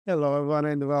Hello everyone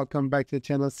and welcome back to the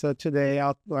channel. So today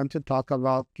I want to talk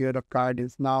about Guild of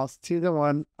Guardians. Now season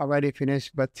 1 already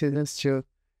finished, but season 2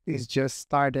 is just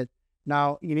started.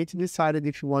 Now you need to decide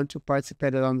if you want to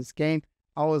participate on this game.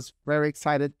 I was very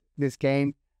excited this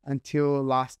game until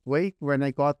last week when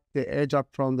I got the airdrop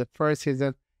from the first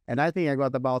season, and I think I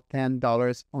got about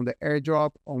 $10 on the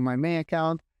airdrop on my main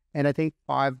account, and I think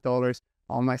 $5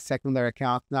 on my secondary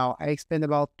account. Now I spent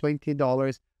about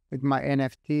 $20 with my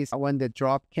NFTs when the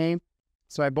drop came.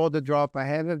 So I bought the drop. I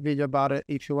have a video about it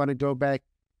if you want to go back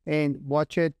and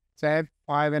watch it. So I have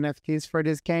 5 NFTs for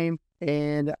this game,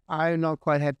 and I'm not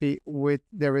quite happy with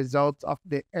the results of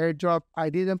the airdrop. I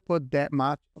didn't put that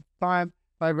much of time.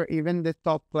 However, even the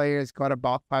top players got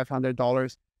about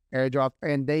 $500 airdrop,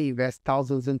 and they invest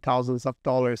thousands and thousands of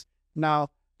dollars. Now,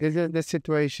 this is the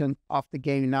situation of the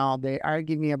game now. They are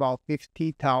giving about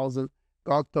 50,000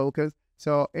 GOG tokens.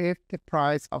 So if the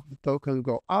price of the token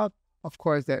go up, of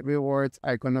course, that rewards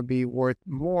are going to be worth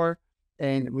more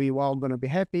and we all going to be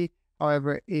happy.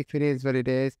 However, if it is what it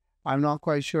is, I'm not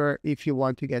quite sure if you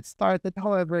want to get started.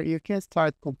 However, you can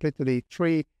start completely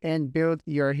free and build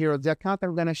your heroes. The account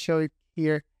I'm going to show you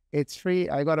here, it's free.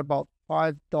 I got about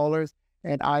 $5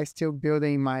 and I still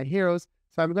building my heroes.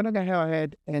 So I'm going to go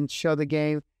ahead and show the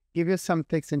game, give you some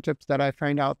tips and tips that I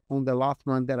found out on the last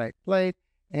one that I played,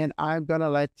 and I'm going to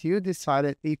let you decide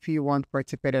it if you want to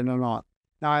participate or not.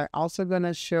 Now, I'm also going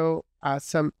to show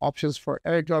some options for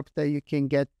airdrops that you can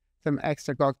get some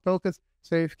extra GOG tokens.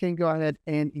 So if you can go ahead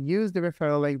and use the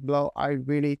referral link below, I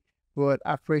really would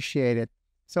appreciate it.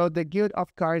 So the Guild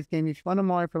of Cards game, if you want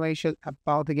more information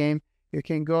about the game, you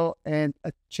can go and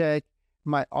check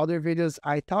my other videos.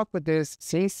 I talked with this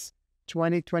since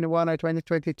 2021 or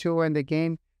 2022 when the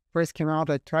game first came out.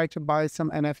 I tried to buy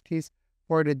some NFTs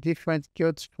for the different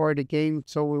guilds for the game,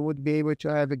 so we would be able to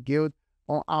have a guild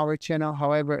on our channel.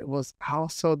 However, it was all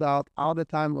sold out all the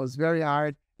time. It was very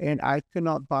hard, and I could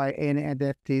not buy any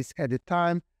NFTs at the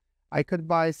time. I could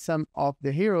buy some of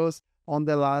the heroes on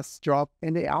the last drop,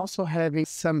 and they also having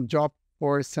some drop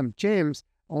for some gems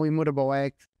on Immutable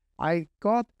X. I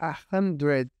got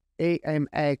 100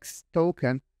 AMX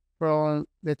token from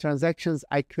the transactions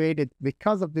I created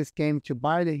because of this game to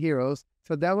buy the heroes.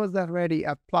 So that was already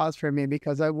a plus for me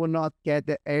because I would not get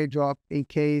the airdrop in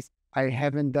case I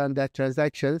haven't done that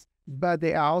transactions. But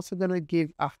they are also going to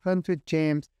give 100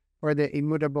 gems for the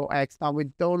Immutable X. Now, we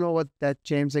don't know what that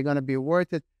gems are going to be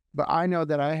worth it, but I know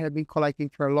that I have been collecting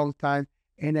for a long time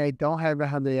and I don't have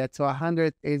 100 yet. So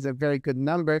 100 is a very good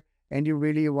number and you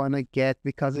really want to get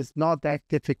because it's not that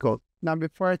difficult. Now,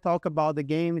 before I talk about the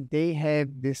game, they have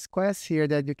this quest here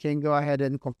that you can go ahead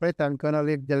and complete. I'm going to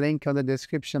leave the link on the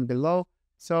description below.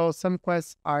 So some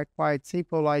quests are quite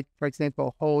simple, like, for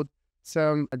example, hold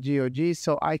some GOG.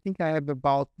 So I think I have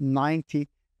about 90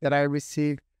 that I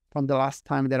received from the last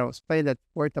time that I was playing that's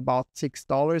worth about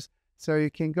 $6. So you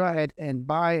can go ahead and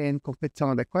buy and complete some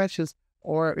of the quests,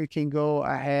 or you can go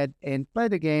ahead and play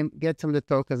the game, get some of the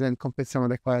tokens and complete some of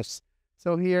the quests.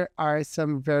 So here are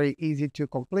some very easy to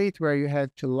complete where you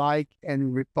have to like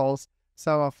and repost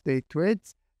some of the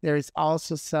tweets. There is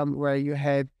also some where you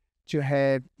have to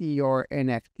have your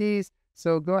NFTs.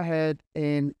 So go ahead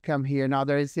and come here. Now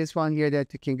there is this one here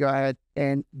that you can go ahead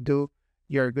and do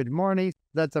your good morning.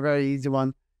 That's a very easy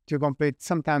one to complete.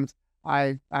 Sometimes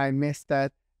I miss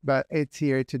that, but it's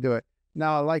here to do it.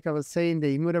 Now, like I was saying,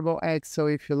 the Immutable X. So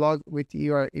if you log with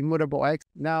your Immutable X,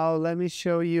 now let me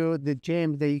show you the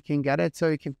gems that you can get it. So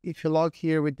you can, if you log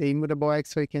here with the Immutable X,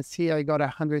 so you can see I got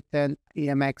 110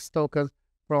 EMX tokens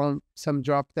from some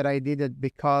drop that I did it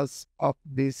because of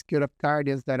this Guild of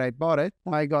Guardians that I bought it.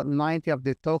 I got 90 of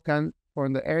the token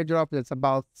from the airdrop. That's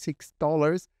about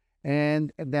 $6.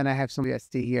 And then I have some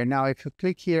USD here. Now, if you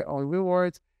click here on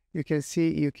rewards, you can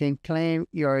see you can claim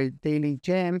your daily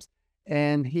gems.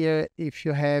 And here, if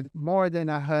you have more than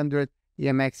 100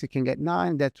 EMX, you can get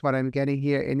 9. That's what I'm getting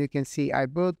here. And you can see I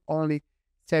bought only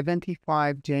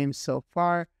 75 gems so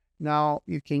far. Now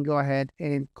you can go ahead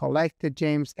and collect the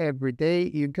gems every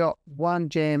day. You got 1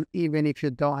 gem even if you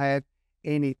don't have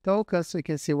any tokens. So you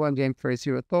can see 1 gem for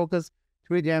 0 tokens,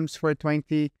 3 gems for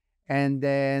 20, and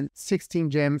then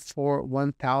 16 gems for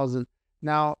 1,000.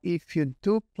 Now, if you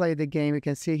do play the game, you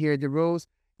can see here the rules.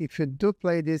 If you do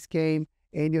play this game,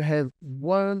 and you have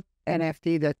 1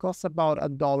 NFT that costs about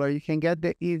 $1, you can get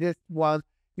the easiest one.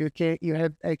 You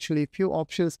have actually a few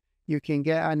options. You can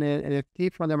get an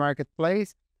NFT from the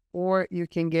marketplace, or you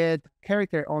can get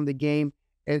character on the game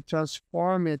and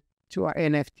transform it to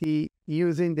an NFT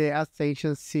using the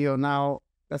Ascension Seal. Now,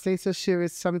 Ascension Seal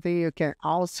is something you can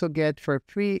also get for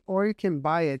free, or you can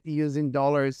buy it using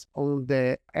dollars on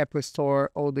the Apple Store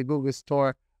or the Google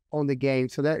Store on the game.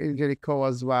 So that is really cool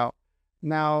as well.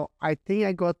 Now, I think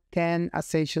I got 10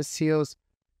 essential seals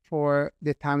for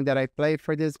the time that I played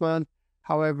for this one.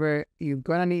 However, you're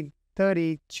gonna need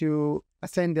 30 to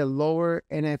ascend the lower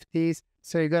NFTs.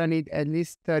 So you're gonna need at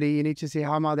least 30. You need to see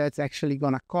how much that's actually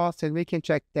gonna cost, and we can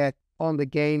check that on the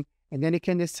game. And then you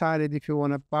can decide if you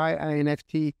want to buy an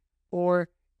NFT or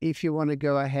if you want to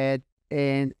go ahead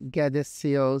and get the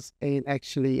seals and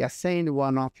actually ascend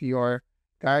one of your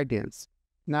guardians.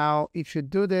 Now, if you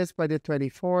do this by the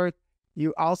 24th,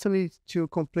 you also need to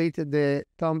complete the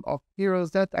Tomb of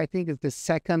Heroes. That I think is the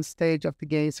second stage of the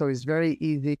game, so it's very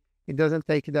easy. It doesn't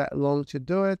take that long to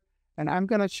do it. And I'm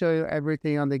going to show you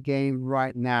everything on the game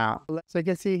right now. So you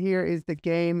can see here is the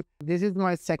game. This is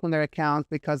my secondary account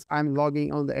because I'm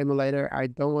logging on the emulator. I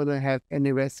don't want to have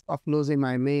any risk of losing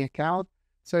my main account.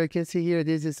 So you can see here,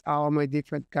 this is all my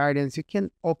different guardians. You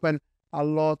can open a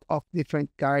lot of different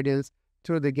guardians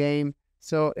through the game.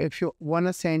 So if you want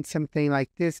to send something like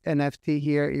this NFT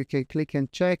here, you can click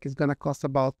and check. It's going to cost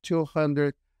about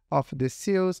 200 of the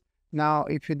seals. Now,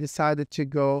 if you decided to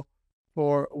go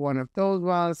for one of those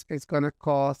ones, it's going to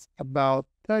cost about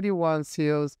 31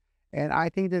 seals. And I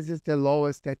think this is the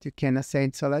lowest that you can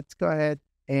ascend. So let's go ahead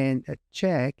and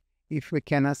check if we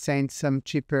can ascend some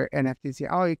cheaper NFTs here.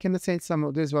 Oh, you can ascend some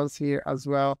of these ones here as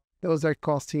well. Those are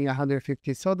costing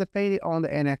 150. So depending on the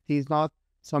NFTs, not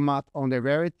so much on the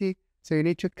rarity. So you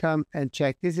need to come and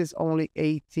check. This is only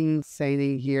 18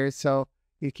 sailing here. So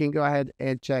you can go ahead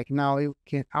and check. Now you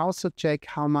can also check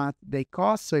how much they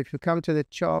cost. So if you come to the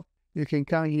shop, you can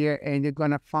come here and you're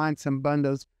going to find some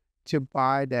bundles to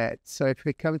buy that. So if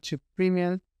we come to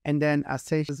premium and then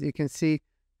essentials, you can see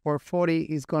for 40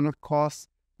 is going to cost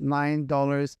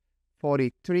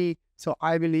 $9.43. So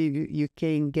I believe you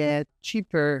can get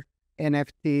cheaper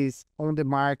NFTs on the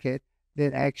market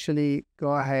than actually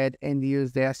go ahead and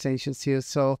use the essential seals.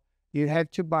 So you have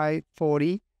to buy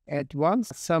 40 at once.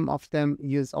 Some of them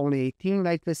use only 18,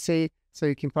 like we say. So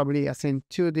you can probably ascend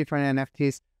 2 different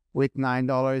NFTs with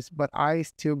 $9, but I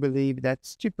still believe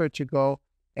that's cheaper to go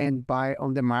and buy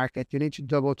on the market. You need to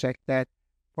double check that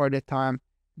for the time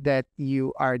that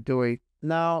you are doing.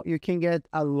 Now you can get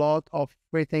a lot of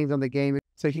free things on the game.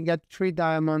 So you can get 3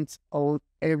 diamonds on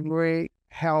every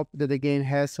help that the game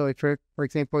has. So if, for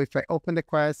example, if I open the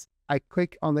quest, I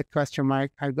click on the question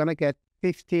mark, I'm gonna get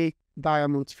 50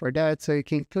 diamonds for that. So you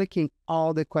can click in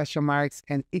all the question marks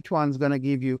and each one's gonna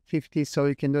give you 50. So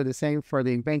you can do the same for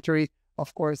the inventory.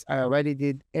 Of course, I already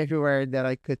did everywhere that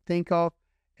I could think of,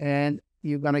 and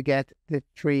you're going to get the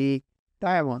 3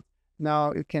 diamonds.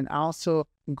 Now, you can also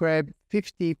grab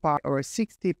 50 or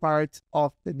 60 parts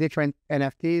of the different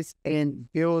NFTs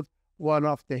and build one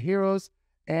of the heroes,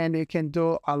 and you can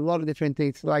do a lot of different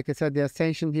things. Like I said, the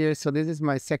ascension here. So this is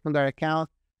my secondary account.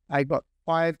 I got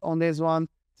 5 on this one,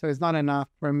 so it's not enough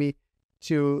for me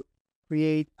to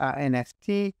create an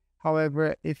NFT.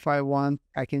 However, if I want,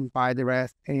 I can buy the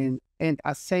rest and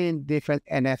assign different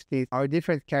NFTs or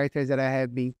different characters that I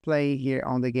have been playing here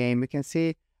on the game. You can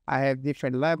see I have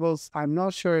different levels. I'm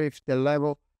not sure if the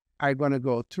level are going to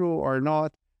go through or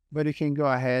not, but you can go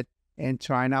ahead and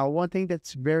try. Now, one thing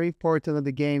that's very important in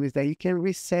the game is that you can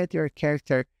reset your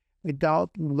character without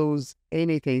lose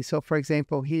anything. So for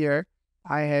example, here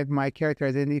I have my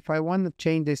characters, and if I want to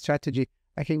change the strategy,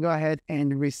 I can go ahead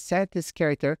and reset this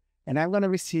character, and I'm going to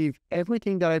receive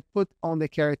everything that I put on the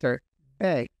character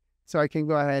back. So I can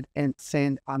go ahead and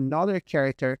send another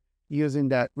character using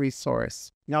that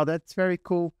resource. Now that's very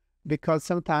cool because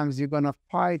sometimes you're going to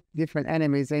fight different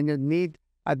enemies and you need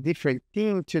a different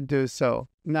team to do so.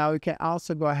 Now you can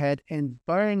also go ahead and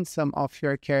burn some of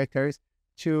your characters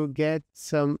to get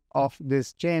some of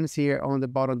these gems here on the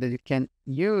bottom that you can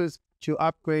use to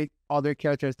upgrade other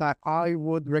characters. Now I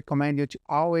would recommend you to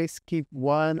always keep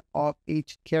one of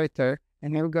each character,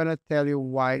 and I'm going to tell you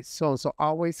why so. So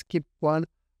always keep one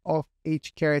of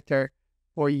each character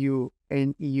for you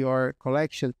in your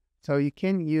collection so you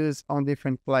can use on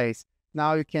different plays.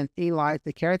 Now you can enlight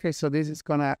the character, so this is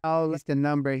gonna list the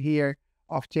number here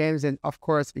of gems, and of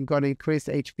course it's gonna increase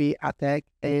HP, attack,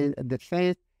 and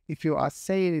defense. If you are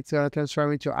saying it's gonna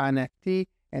transform into an NFT,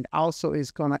 and also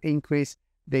it's gonna increase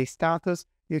the status.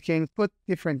 You can put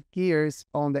different gears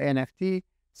on the NFT.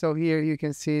 So here you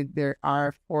can see there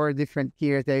are 4 different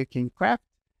gears that you can craft,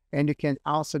 and you can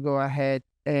also go ahead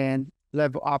and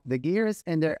level up the gears.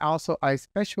 And there also a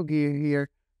special gear here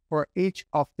for each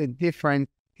of the different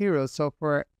heroes. So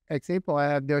for example, I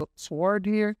have the sword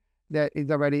here that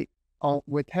is already on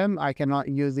with him. I cannot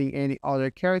using any other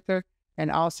character.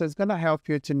 And also it's going to help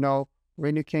you to know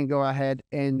when you can go ahead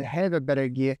and have a better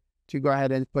gear to go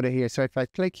ahead and put it here. So if I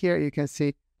click here, you can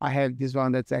see I have this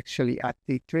one that's actually at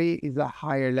T3, is a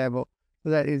higher level. So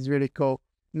that is really cool.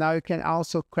 Now you can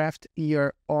also craft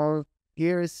your own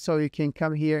gears. So you can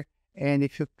come here, and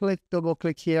if you double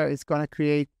click here, it's going to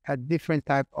create a different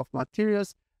type of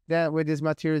materials. Then with these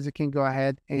materials, you can go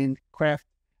ahead and craft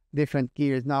different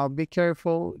gears. Now be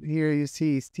careful. Here you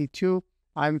see is T2.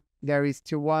 There is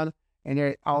T1, and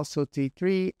there also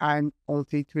T3. I'm on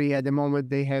T3 at the moment.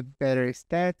 They have better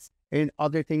stats. And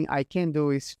other thing I can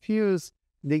do is fuse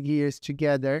the gears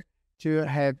together to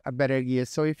have a better gear.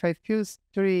 So if I fuse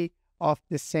 3 of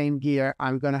the same gear,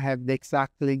 I'm gonna have the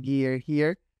exactly gear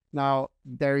here. Now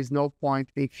there is no point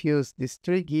if fuse these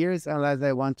 3 gears unless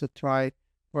I want to try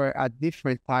for a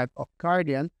different type of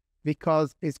Guardian,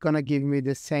 because it's gonna give me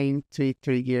the same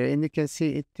T3 gear. And you can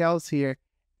see it tells here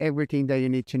everything that you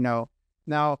need to know.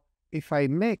 Now if I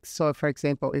mix, so for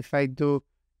example, if I do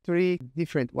 3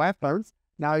 different weapons,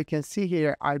 now you can see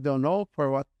here, I don't know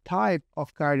for what type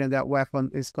of Guardian that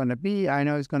weapon is going to be. I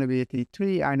know it's going to be a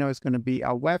T3. I know it's going to be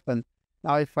a weapon.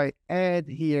 Now, if I add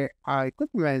here our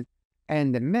equipment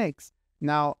and the mix,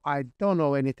 now I don't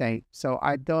know anything. So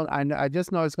I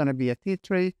just know it's going to be a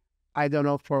T3. I don't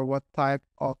know for what type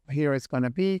of hero it's going to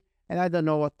be. And I don't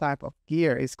know what type of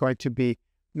gear it's going to be.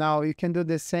 Now, you can do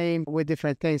the same with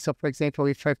different things. So, for example,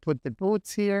 if I put the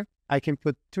boots here, I can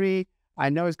put 3. I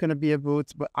know it's going to be a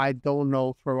boots, but I don't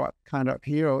know for what kind of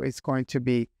hero it's going to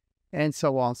be, and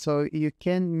so on. So you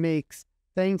can mix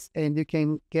things, and you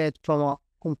can get from a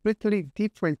completely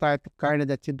different type of Guardian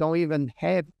that you don't even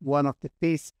have one of the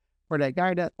piece for that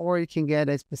Guardian, or you can get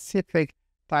a specific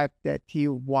type that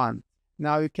you want.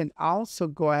 Now you can also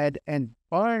go ahead and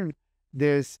burn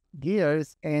these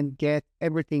gears and get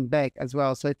everything back as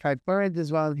well. So if I burn this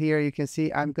one here, you can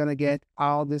see I'm gonna get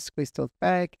all these crystals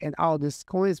back and all these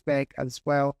coins back as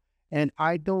well. And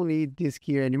I don't need this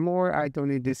gear anymore. I don't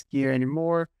need this gear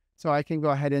anymore. So I can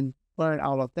go ahead and burn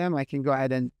all of them. I can go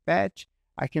ahead and batch.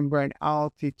 I can burn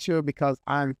all T2 because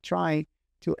I'm trying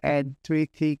to add 3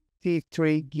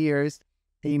 T3 gears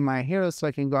in my hero. So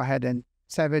I can go ahead and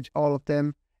salvage all of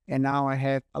them. And now I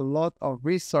have a lot of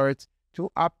resources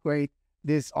to upgrade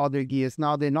these other gears.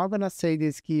 Now they're not gonna say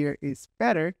this gear is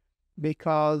better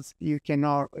because you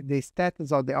cannot, the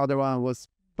status of the other one was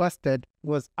busted,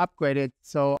 was upgraded.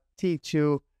 So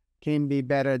T2 can be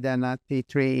better than a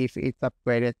T3 if it's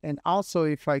upgraded. And also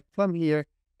if I come here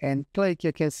and click,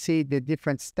 you can see the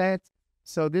different stats.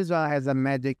 So this one has a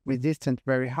magic resistance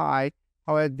very high.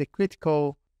 However, the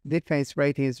critical defense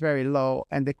rating is very low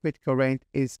and the critical range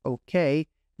is okay.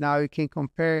 Now you can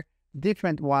compare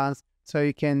different ones so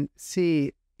you can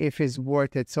see if it's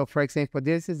worth it. So for example,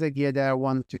 this is a gear that I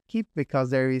want to keep because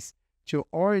there is 2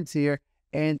 orange here,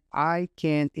 and I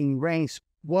can enrage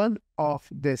one of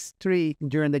these 3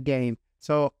 during the game.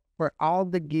 So for all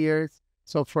the gears,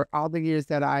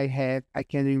 that I have, I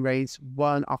can enrage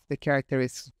one of the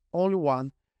characters, only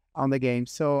one on the game.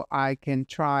 So I can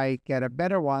try get a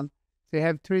better one. So you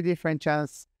have 3 different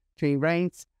chances to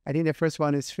enrage. I think the first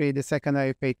one is free, the second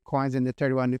I paid coins, and the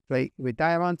third one you play with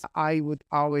diamonds. I would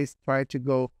always try to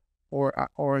go for an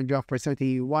orange one for something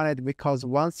you wanted, because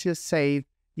once you save,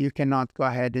 you cannot go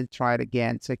ahead and try it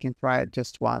again. So you can try it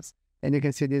just once. And you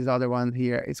can see this other one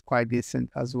here is quite decent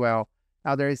as well.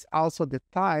 Now there is also the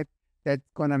type that's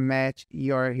gonna match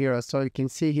your hero. So you can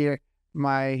see here,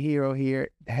 my hero here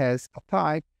has a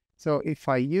type. So if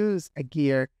I use a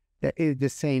gear that is the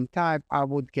same type, I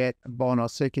would get a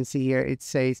bonus. So you can see here, it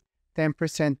says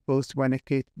 10% boost when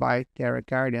equipped by Terra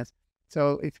Guardians.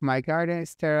 So if my Guardian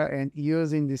is Terra and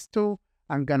using this tool,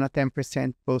 I'm gonna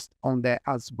 10% boost on that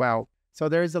as well. So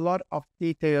there's a lot of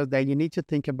details that you need to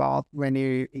think about when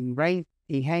you're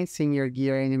enhancing your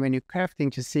gear and when you're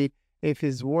crafting to see if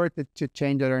it's worth it to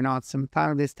change it or not.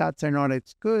 Sometimes the stats are not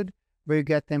as good, but you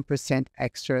get 10%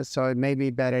 extra. So it may be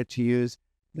better to use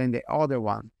than the other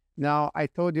one. Now, I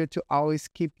told you to always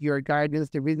keep your Guardians.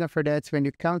 The reason for that is when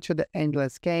you come to the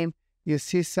endless game, you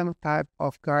see some type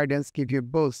of Guardians give you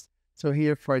boost. So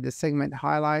here for the segment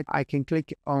highlight, I can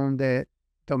click on the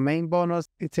domain bonus.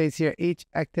 It says here, each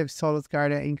active Solus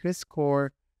Guardian increase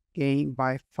score gain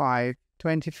by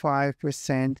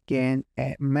 25% gain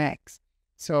at max.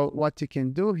 So what you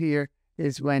can do here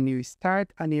is when you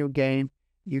start a new game,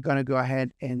 you're going to go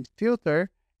ahead and filter,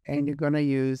 and you're going to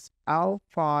use all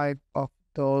 5 of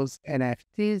those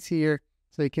NFTs here.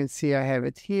 So you can see I have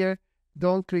it here.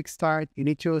 Don't click start. You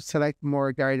need to select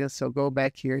more Guardians. So go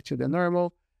back here to the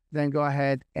normal, then go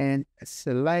ahead and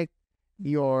select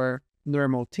your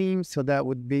normal team. So that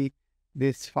would be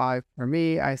this 5 for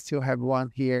me. I still have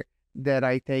one here that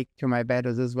I take to my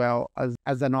battles as well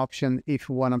as an option if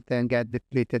one of them get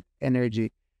depleted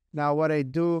energy. Now what I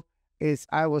do is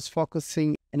I was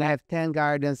focusing and I have 10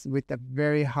 guardians with a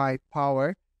very high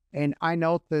power. And I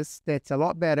noticed that's a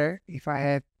lot better if I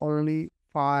have only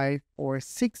 5 or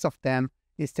 6 of them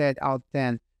instead of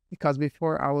 10. Because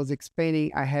before I was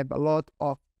explaining, I have a lot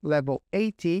of level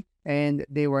 80 and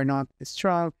they were not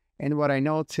strong. And what I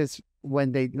noticed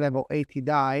when they level 80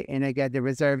 die and I get the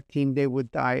reserve team, they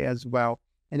would die as well.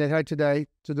 And I tried to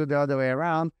do the other way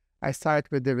around. I start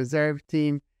with the reserve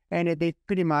team and they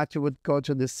pretty much would go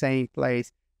to the same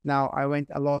place. Now I went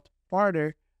a lot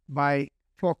farther by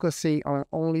focusing on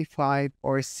only 5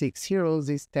 or 6 heroes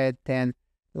instead 10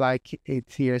 like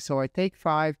it's here. So I take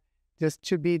 5 just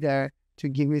to be there to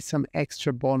give me some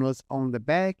extra bonus on the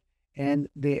back, and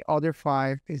the other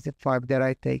 5 is the 5 that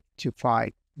I take to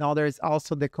fight. Now there's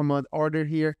also the command order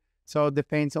here, so it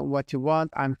depends on what you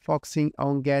want. I'm focusing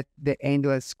on get the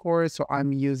endless score, so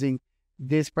I'm using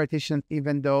this partition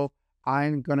even though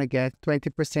I'm gonna get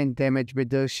 20% damage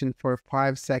reduction for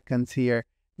 5 seconds here.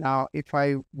 Now, if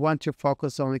I want to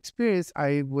focus on experience,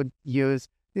 I would use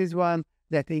this one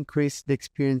that increases the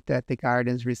experience that the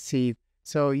guardians receive.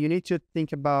 So you need to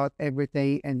think about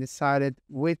everything and decide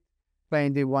which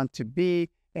plane they want to be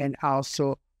and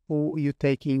also who you're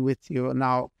taking with you.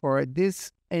 Now, for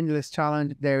this endless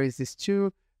challenge, there is this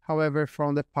 2. However,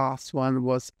 from the past one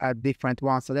was a different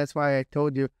one. So that's why I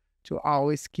told you to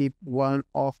always keep 1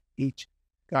 of each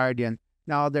guardian.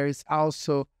 Now, there is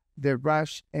also the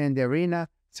rush and the arena.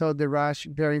 So the rush,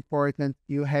 very important.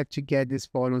 You have to get this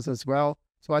bonus as well.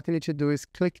 So what you need to do is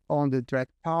click on the dread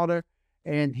powder.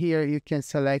 And here you can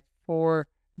select 4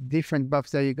 different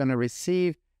buffs that you're going to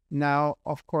receive. Now,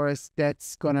 of course,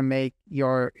 that's going to make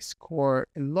your score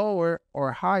lower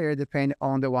or higher depending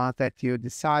on the one that you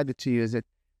decided to use it.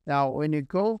 Now, when you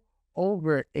go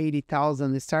over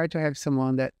 80,000, you start to have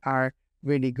someone that are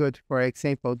really good. For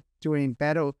example, during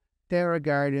battle, Terra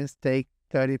Guardians take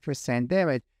 30%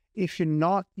 damage. If you're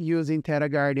not using Terra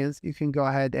Guardians, you can go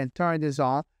ahead and turn this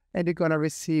on and you're going to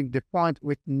receive the point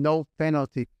with no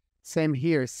penalty. Same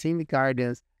here, Synth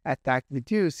Guardians, attack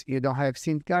reduce. You don't have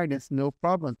Synth Guardians, no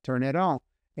problem, turn it on.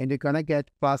 And you're going to get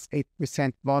plus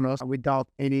 8% bonus without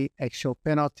any actual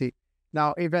penalty.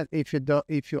 Now, even if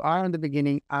you are in the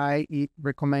beginning, I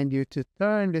recommend you to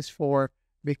turn this for,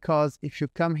 because if you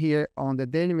come here on the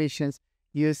daily missions,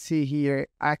 you see here,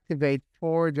 activate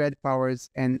 4 dread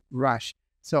powers and rush.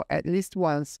 So at least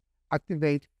once,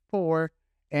 activate 4,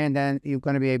 and then you're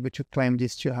going to be able to claim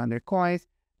these 200 coins.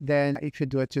 Then if you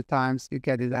do it 2 times, you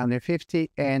get it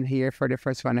 150. And here for the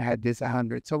first one, I had this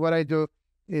 100. So what I do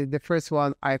is the first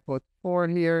one, I put 4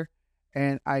 here,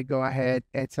 and I go ahead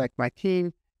and select my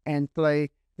team and play.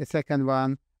 The second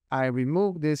one, I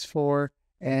remove this 4,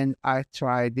 and I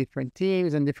try different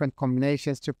teams and different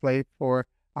combinations to play for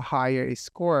a higher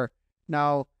score.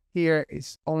 Now, here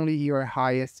is only your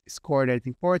highest score that's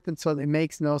important, so it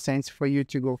makes no sense for you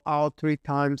to go all 3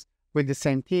 times with the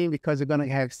same team because you're going to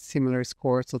have similar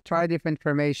scores. So try different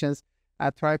formations,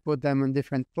 try put them in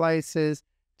different places,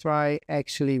 try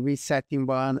actually resetting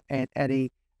one and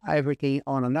adding everything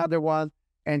on another one,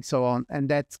 and so on. And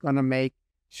that's going to make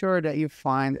sure that you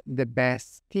find the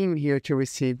best team here to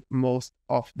receive most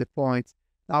of the points.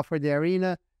 Now for the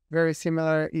arena, very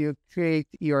similar. You create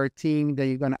your team that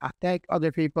you're going to attack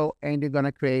other people, and you're going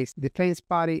to create defense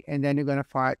party, and then you're going to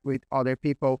fight with other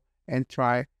people and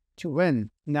try to win.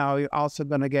 Now you're also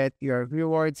going to get your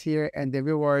rewards here, and the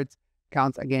rewards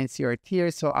count against your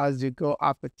tier. So as you go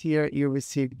up a tier, you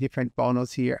receive different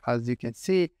bonus here. As you can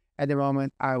see, at the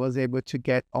moment, I was able to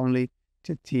get only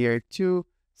to tier 2.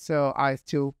 So I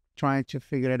still trying to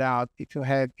figure it out. If you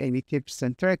have any tips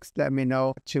and tricks, let me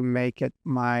know to make it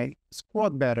my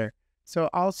squad better. So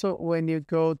also when you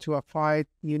go to a fight,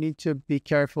 you need to be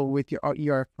careful with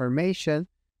your formation,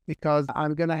 because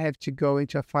I'm going to have to go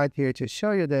into a fight here to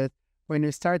show you that when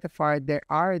you start a fight, there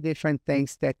are different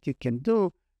things that you can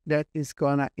do that is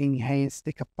going to enhance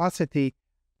the capacity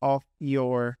of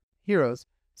your heroes.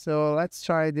 So let's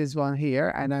try this one here,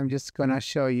 and I'm just going to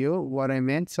show you what I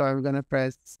meant. So I'm going to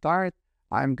press start.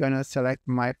 I'm going to select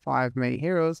my 5 main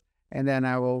heroes, and then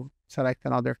I will select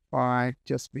another 5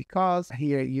 just because.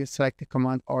 Here you select the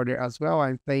command order as well.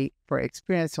 I'm playing for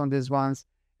experience on these ones,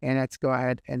 and let's go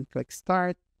ahead and click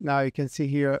start. Now you can see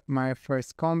here my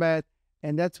first combat,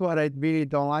 and that's what I really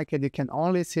don't like it. You can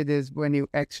only see this when you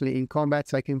actually in combat,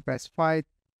 so I can press fight,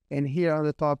 and here on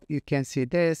the top you can see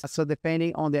this. So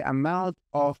depending on the amount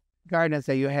of guardians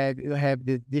that you have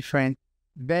the different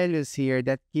values here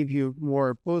that give you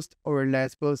more boost or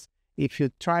less boost. If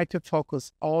you try to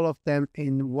focus all of them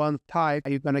in one type,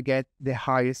 you're going to get the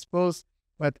highest boost.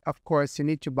 But of course, you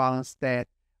need to balance that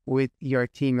with your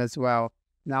team as well.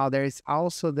 Now, there is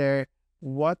also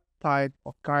what type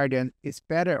of guardian is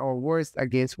better or worse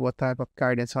against what type of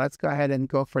guardian. So let's go ahead and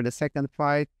go for the second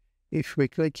fight. If we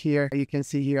click here, you can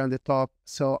see here on the top.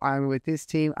 So I'm with this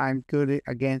team. I'm good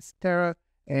against Terra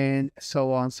and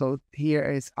so on. So here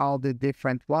is all the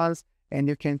different ones, and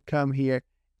you can come here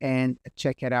and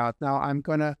check it out. Now I'm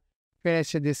gonna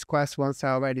finish this quest once I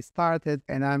already started,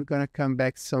 and I'm gonna come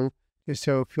back soon to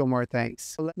show a few more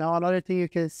things. Now another thing you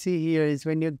can see here is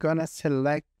when you're gonna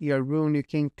select your rune, you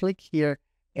can click here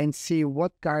and see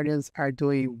what guardians are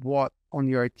doing what on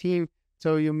your team.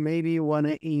 So you maybe want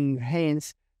to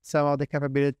enhance some of the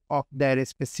capability of that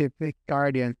specific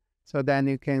guardian. So then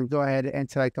you can go ahead and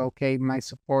select, okay, my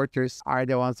supporters are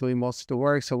the ones doing most of the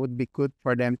work, so it would be good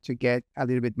for them to get a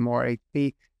little bit more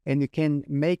HP. And you can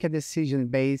make a decision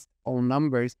based on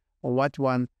numbers on what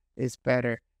one is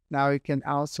better. Now you can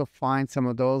also find some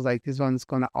of those, like this one's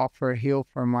gonna offer heal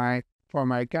for my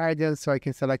guardian, so I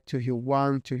can select to heal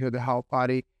one, to heal the whole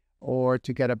party, or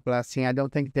to get a blessing. I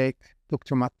don't think they took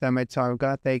too much damage, so I'm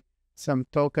gonna take some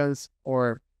tokens,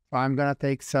 or I'm gonna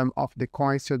take some of the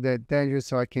coins to the danger,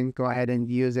 so I can go ahead and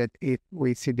use it if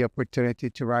we see the opportunity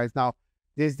to rise. Now,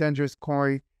 this dangerous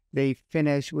coin, they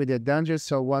finish with the danger,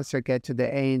 so once I get to the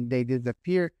end, they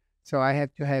disappear. So I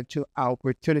have to have two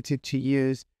opportunity to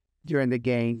use during the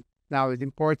game. Now it's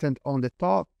important on the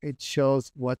top, it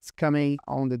shows what's coming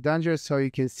on the danger, so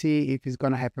you can see if it's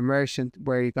gonna have a merchant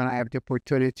where you're gonna have the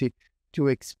opportunity to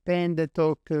expand the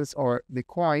tokens or the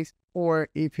coins, or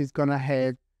if it's gonna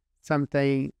have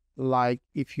something like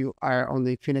if you are on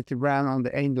the infinity run, on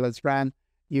the endless run,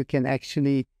 you can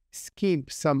actually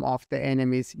skip some of the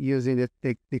enemies using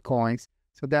the coins.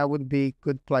 So that would be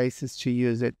good places to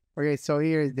use it. Okay, so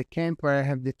here is the camp where I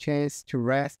have the chance to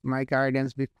rest my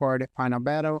guardians before the final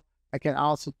battle. I can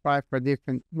also try for a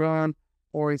different run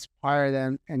or inspire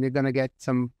them, and you're gonna get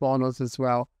some bonus as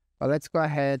well. But let's go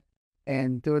ahead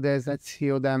and do this. Let's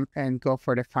heal them and go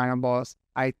for the final boss.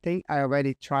 I think I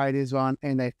already tried this one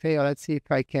and I failed. Let's see if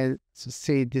I can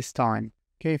succeed this time.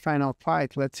 Okay, final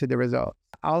fight. Let's see the result.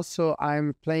 Also,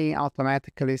 I'm playing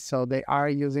automatically, so they are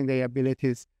using the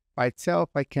abilities by itself.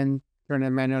 I can turn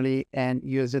it manually and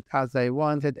use it as I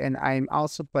wanted, and I'm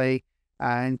also playing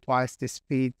in twice the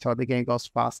speed, so the game goes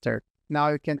faster. Now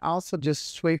you can also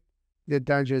just sweep the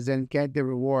dungeons and get the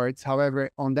rewards. However,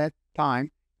 on that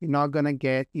time, you're not gonna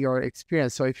get your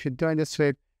experience. So if you're doing the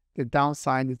sweep, the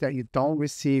downside is that you don't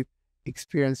receive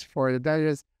experience for the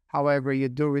dungeons. However, you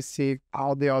do receive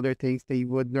all the other things that you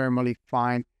would normally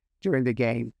find during the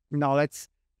game. Now let's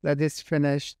let this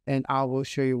finish and I will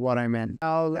show you what I meant.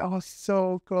 Oh, that was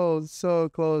so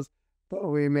close, but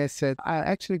we missed it. I'm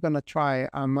actually gonna try.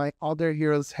 My other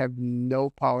heroes have no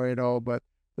power at all, but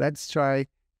let's try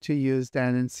to use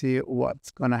them and see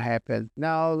what's gonna happen.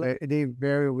 Now they're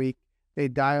very weak. They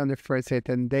die on the first hit,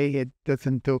 and they hit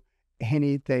doesn't do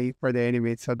anything for the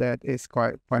enemy, so that is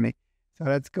quite funny. So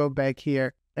let's go back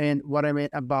here. And what I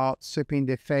meant about sweeping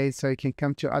the face, so you can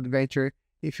come to adventure.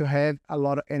 If you have a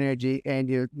lot of energy and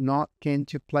you're not keen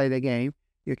to play the game,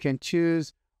 you can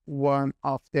choose one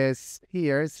of this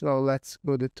here. So let's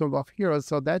go to Tomb of Heroes.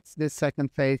 So that's the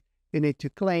second phase you need to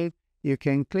claim. You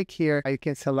can click here. You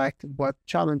can select what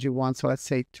challenge you want. So let's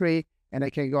say 3, and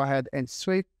I can go ahead and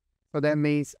sweep. So that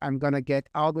means I'm going to get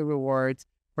all the rewards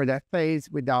for that phase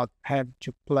without having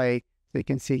to play. So you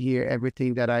can see here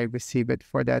everything that I received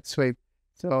for that sweep.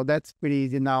 So that's pretty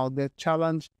easy. Now the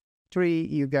challenge 3,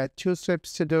 you get 2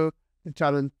 sweeps to do. The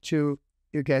challenge 2,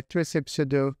 you get 3 sweeps to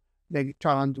do. The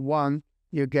challenge 1,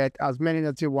 you get as many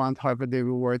as you want. However, the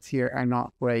rewards here are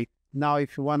not great. Now,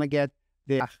 if you want to get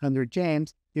the 100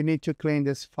 gems, you need to clean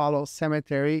this Follow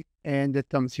Cemetery and the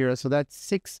Tombs here. So that's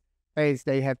 6 phases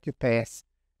they have to pass.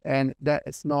 And that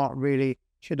is not really,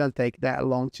 shouldn't take that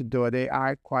long to do it. They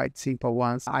are quite simple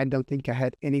ones. I don't think I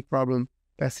had any problem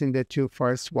passing the 2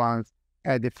 first ones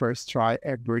at the first try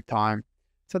every time.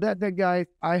 So that's it, guys.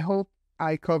 I hope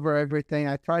I cover everything.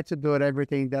 I tried to do it,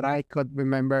 everything that I could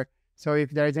remember. So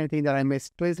if there's anything that I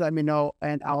missed, please let me know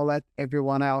and I'll let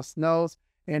everyone else know.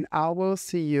 And I will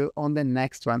see you on the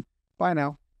next one. Bye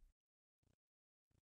now.